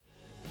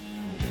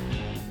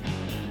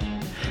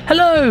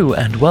Hello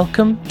and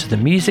welcome to the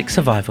Music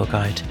Survival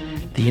Guide,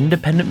 the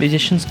independent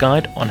musician's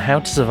guide on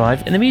how to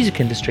survive in the music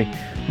industry.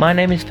 My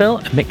name is Phil,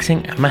 a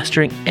mixing and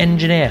mastering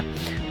engineer.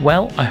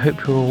 Well, I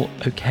hope you're all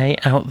okay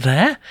out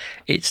there.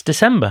 It's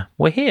December,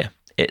 we're here.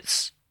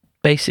 It's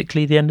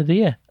basically the end of the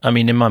year. I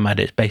mean, in my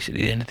mind, it's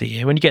basically the end of the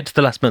year. When you get to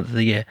the last month of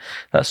the year,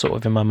 that's sort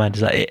of in my mind,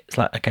 is that it? It's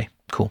like, okay,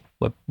 cool,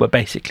 we're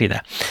basically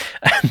there.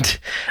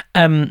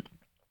 And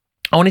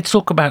I wanted to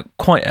talk about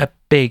quite a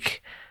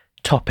big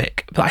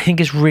topic, but I think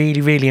it's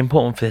really, really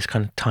important for this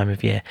kind of time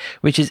of year,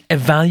 which is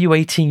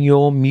evaluating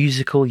your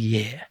musical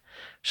year.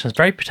 Sounds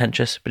very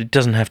pretentious, but it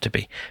doesn't have to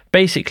be.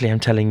 Basically,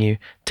 I'm telling you,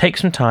 take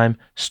some time,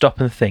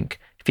 stop and think.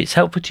 If it's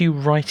helpful to you,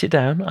 write it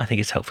down. I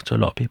think it's helpful to a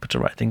lot of people to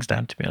write things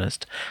down, to be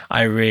honest.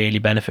 I really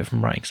benefit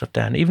from writing stuff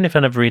down, even if I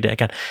never read it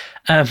again.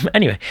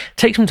 Anyway,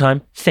 take some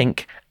time,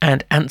 think,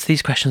 and answer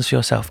these questions for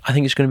yourself. I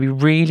think it's going to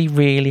be really,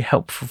 really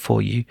helpful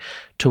for you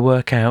to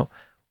work out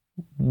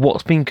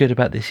what's been good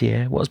about this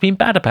year, what's been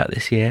bad about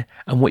this year,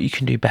 and what you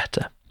can do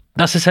better.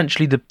 That's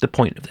essentially the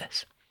point of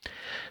this.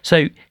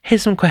 So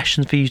here's some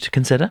questions for you to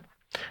consider.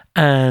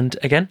 And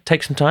again,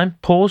 take some time,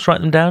 pause,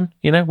 write them down,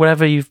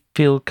 whatever you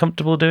feel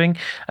comfortable doing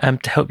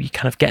to help you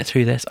kind of get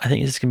through this. I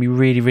think this is going to be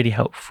really, really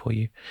helpful for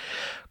you.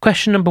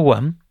 Question number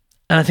one,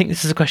 and I think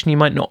this is a question you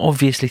might not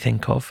obviously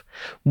think of.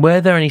 Were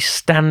there any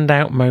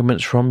standout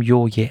moments from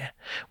your year?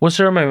 Was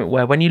there a moment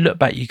where when you look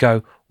back, you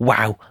go,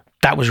 wow,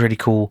 that was really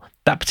cool.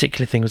 That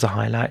particular thing was a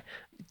highlight.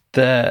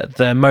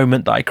 The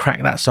moment that I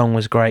cracked that song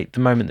was great. The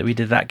moment that we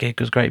did that gig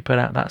was great. Put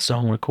out that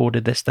song,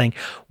 recorded this thing,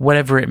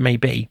 whatever it may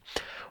be.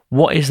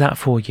 What is that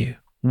for you?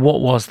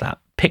 What was that?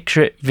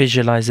 Picture it,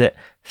 visualize it,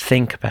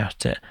 think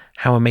about it,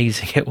 how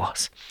amazing it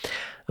was.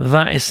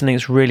 That is something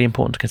that's really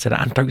important to consider,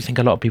 and I don't think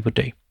a lot of people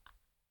do.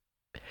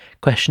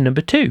 Question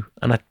number two,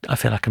 and I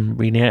feel like I'm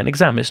reading out an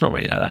exam. It's not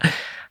really like that.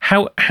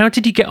 How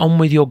did you get on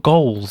with your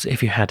goals,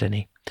 if you had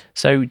any?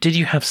 So did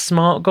you have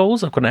SMART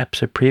goals? I've got an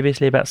episode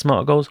previously about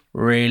SMART goals.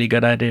 Really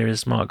good idea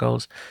is SMART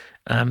goals.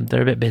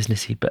 They're a bit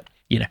businessy, but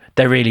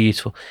they're really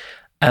useful.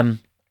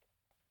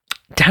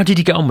 How did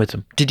you get on with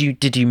them? Did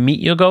you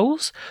meet your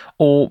goals,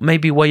 or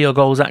maybe were your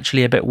goals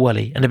actually a bit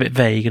woolly and a bit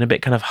vague and a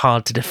bit kind of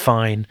hard to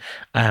define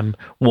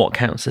what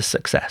counts as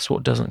success,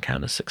 what doesn't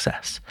count as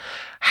success?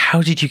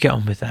 How did you get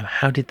on with them?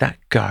 How did that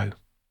go?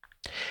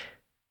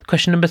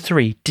 Question number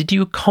three, did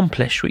you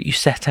accomplish what you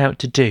set out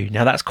to do?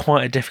 Now, that's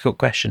quite a difficult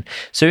question.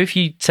 So if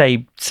you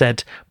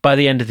said, by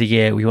the end of the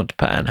year, we want to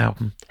put out an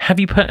album, have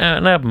you put out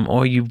an album,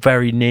 or are you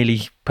very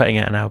nearly putting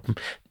out an album?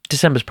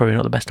 December's probably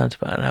not the best time to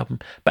put out an album,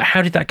 but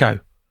how did that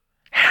go?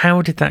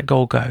 How did that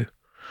goal go?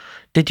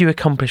 Did you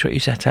accomplish what you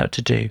set out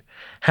to do?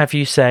 Have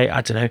you,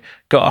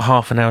 got a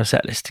half an hour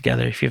set list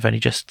together if you've only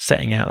just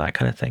setting out that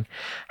kind of thing?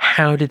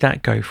 How did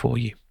that go for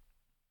you?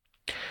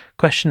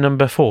 Question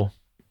number four.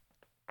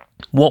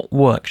 What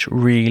worked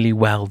really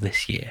well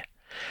this year?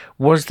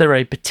 Was there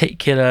a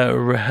particular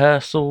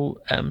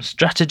rehearsal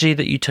strategy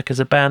that you took as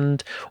a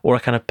band, or a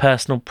kind of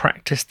personal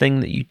practice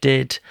thing that you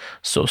did,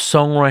 sort of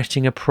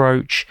songwriting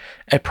approach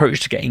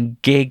to getting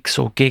gigs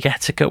or gig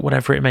etiquette,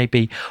 whatever it may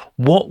be?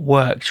 What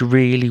worked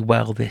really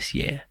well this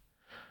year?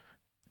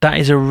 That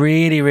is a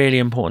really, really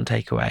important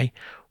takeaway.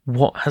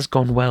 What has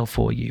gone well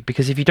for you?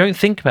 Because if you don't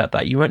think about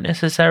that, you won't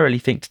necessarily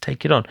think to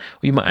take it on,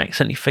 or you might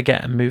accidentally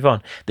forget and move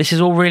on. This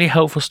is all really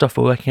helpful stuff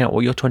for working out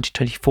what your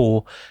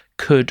 2024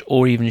 could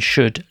or even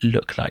should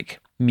look like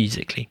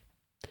musically.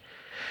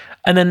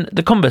 And then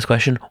the converse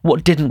question,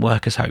 what didn't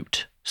work as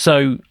hoped?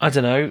 So, I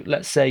don't know,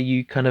 let's say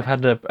you kind of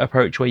had an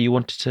approach where you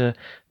wanted to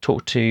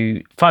talk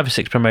to 5 or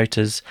 6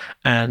 promoters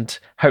and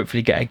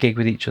hopefully get a gig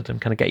with each of them,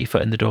 kind of get your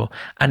foot in the door,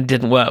 and it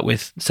didn't work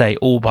with, say,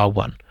 all bar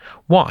one.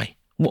 Why?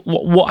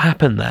 What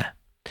happened there?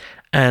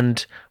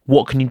 And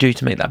what can you do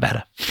to make that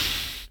better?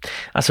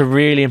 That's a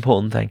really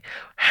important thing.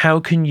 How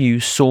can you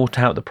sort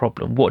out the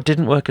problem? What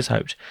didn't work as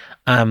hoped?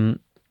 I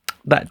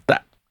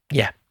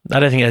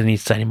don't think I need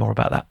to say any more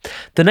about that.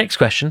 The next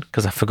question,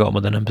 because I've forgotten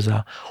what the numbers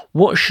are,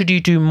 what should you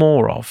do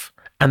more of?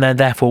 And then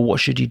therefore, what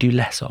should you do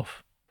less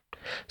of?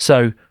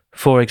 So,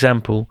 for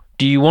example,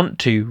 do you want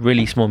to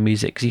release more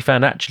music because you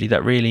found actually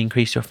that really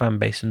increased your fan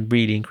base and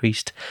really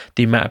increased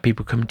the amount of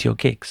people coming to your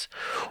gigs?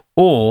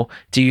 Or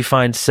do you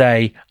find,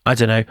 say,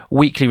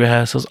 weekly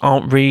rehearsals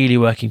aren't really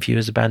working for you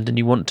as a band and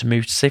you want to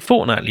move to, say,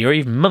 fortnightly or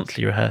even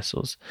monthly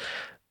rehearsals?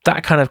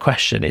 That kind of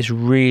question is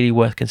really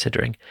worth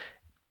considering.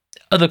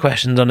 Other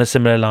questions on a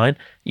similar line,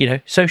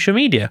 social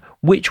media.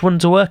 Which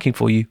ones are working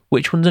for you?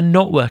 Which ones are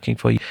not working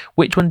for you?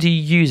 Which ones are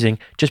you using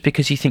just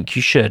because you think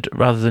you should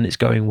rather than it's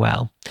going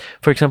well?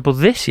 For example,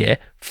 this year,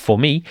 for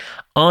me,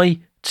 I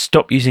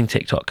stopped using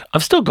TikTok.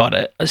 I've still got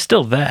it. It's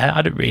still there.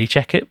 I don't really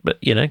check it, but,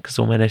 because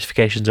all my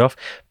notifications are off.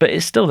 But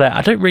it's still there.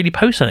 I don't really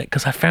post on it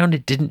because I found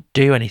it didn't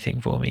do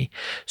anything for me.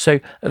 So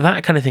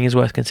that kind of thing is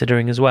worth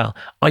considering as well.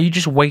 Are you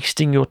just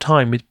wasting your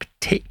time with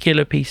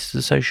particular pieces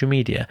of social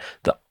media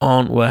that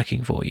aren't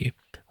working for you?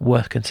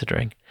 Worth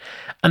considering.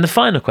 And the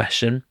final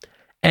question,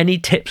 any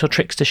tips or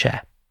tricks to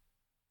share?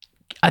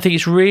 I think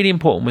it's really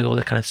important with all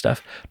this kind of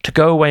stuff to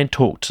go away and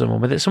talk to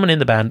someone, whether it's someone in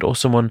the band or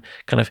someone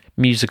kind of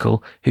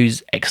musical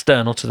who's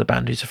external to the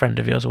band, who's a friend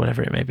of yours or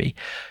whatever it may be.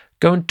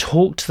 Go and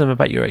talk to them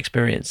about your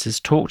experiences,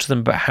 talk to them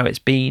about how it's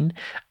been,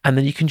 and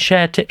then you can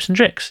share tips and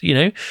tricks,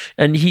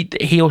 and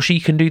he or she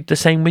can do the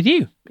same with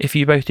you if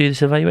you both do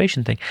this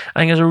evaluation thing. I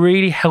think it's a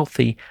really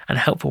healthy and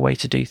helpful way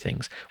to do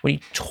things. When you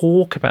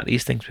talk about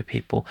these things with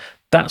people,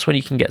 that's when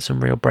you can get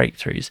some real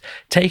breakthroughs.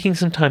 Taking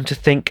some time to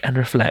think and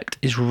reflect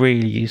is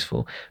really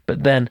useful,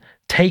 but then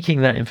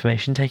taking that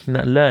information, taking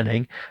that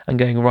learning and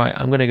going, right,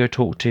 I'm going to go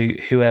talk to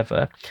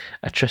whoever,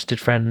 a trusted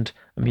friend,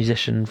 a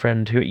musician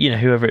friend,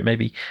 whoever it may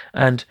be,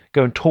 and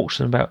go and talk to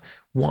them about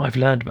what I've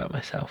learned about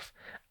myself.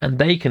 And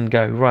they can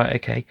go, right,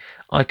 okay,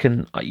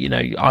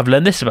 I've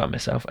learned this about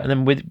myself. And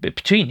then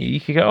between you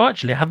can go, oh,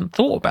 actually, I hadn't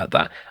thought about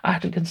that. I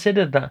hadn't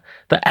considered that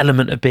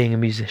element of being a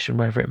musician,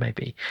 wherever it may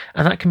be.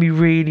 And that can be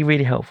really,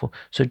 really helpful.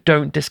 So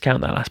don't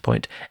discount that last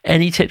point.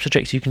 Any tips or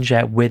tricks you can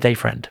share with a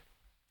friend.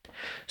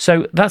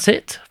 So that's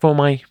it for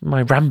my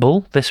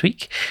ramble this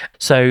week.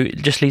 So it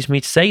just leaves me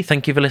to say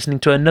thank you for listening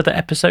to another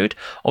episode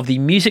of the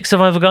Music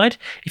Survival Guide.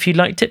 If you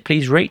liked it,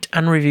 please rate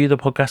and review the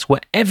podcast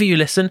wherever you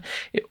listen.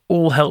 It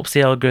all helps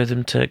the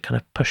algorithm to kind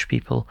of push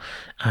people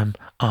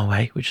our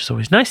way, which is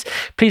always nice.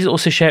 Please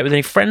also share it with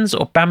any friends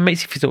or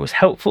bandmates if you thought it was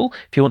helpful.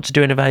 If you want to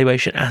do an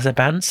evaluation as a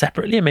band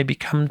separately and maybe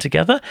come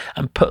together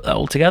and put that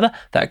all together,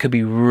 that could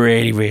be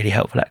really, really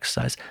helpful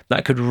exercise.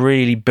 That could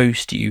really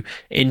boost you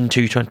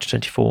into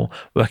 2024,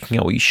 working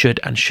out what you should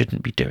and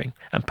shouldn't be doing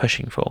and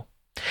pushing for.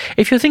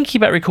 If you're thinking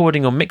about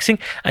recording or mixing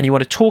and you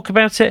want to talk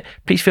about it,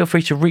 please feel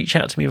free to reach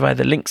out to me via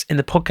the links in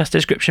the podcast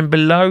description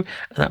below,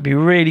 and that'd be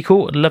really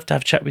cool. I'd love to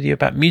have a chat with you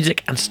about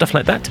music and stuff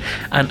like that.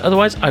 And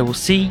otherwise, I will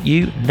see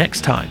you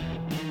next time.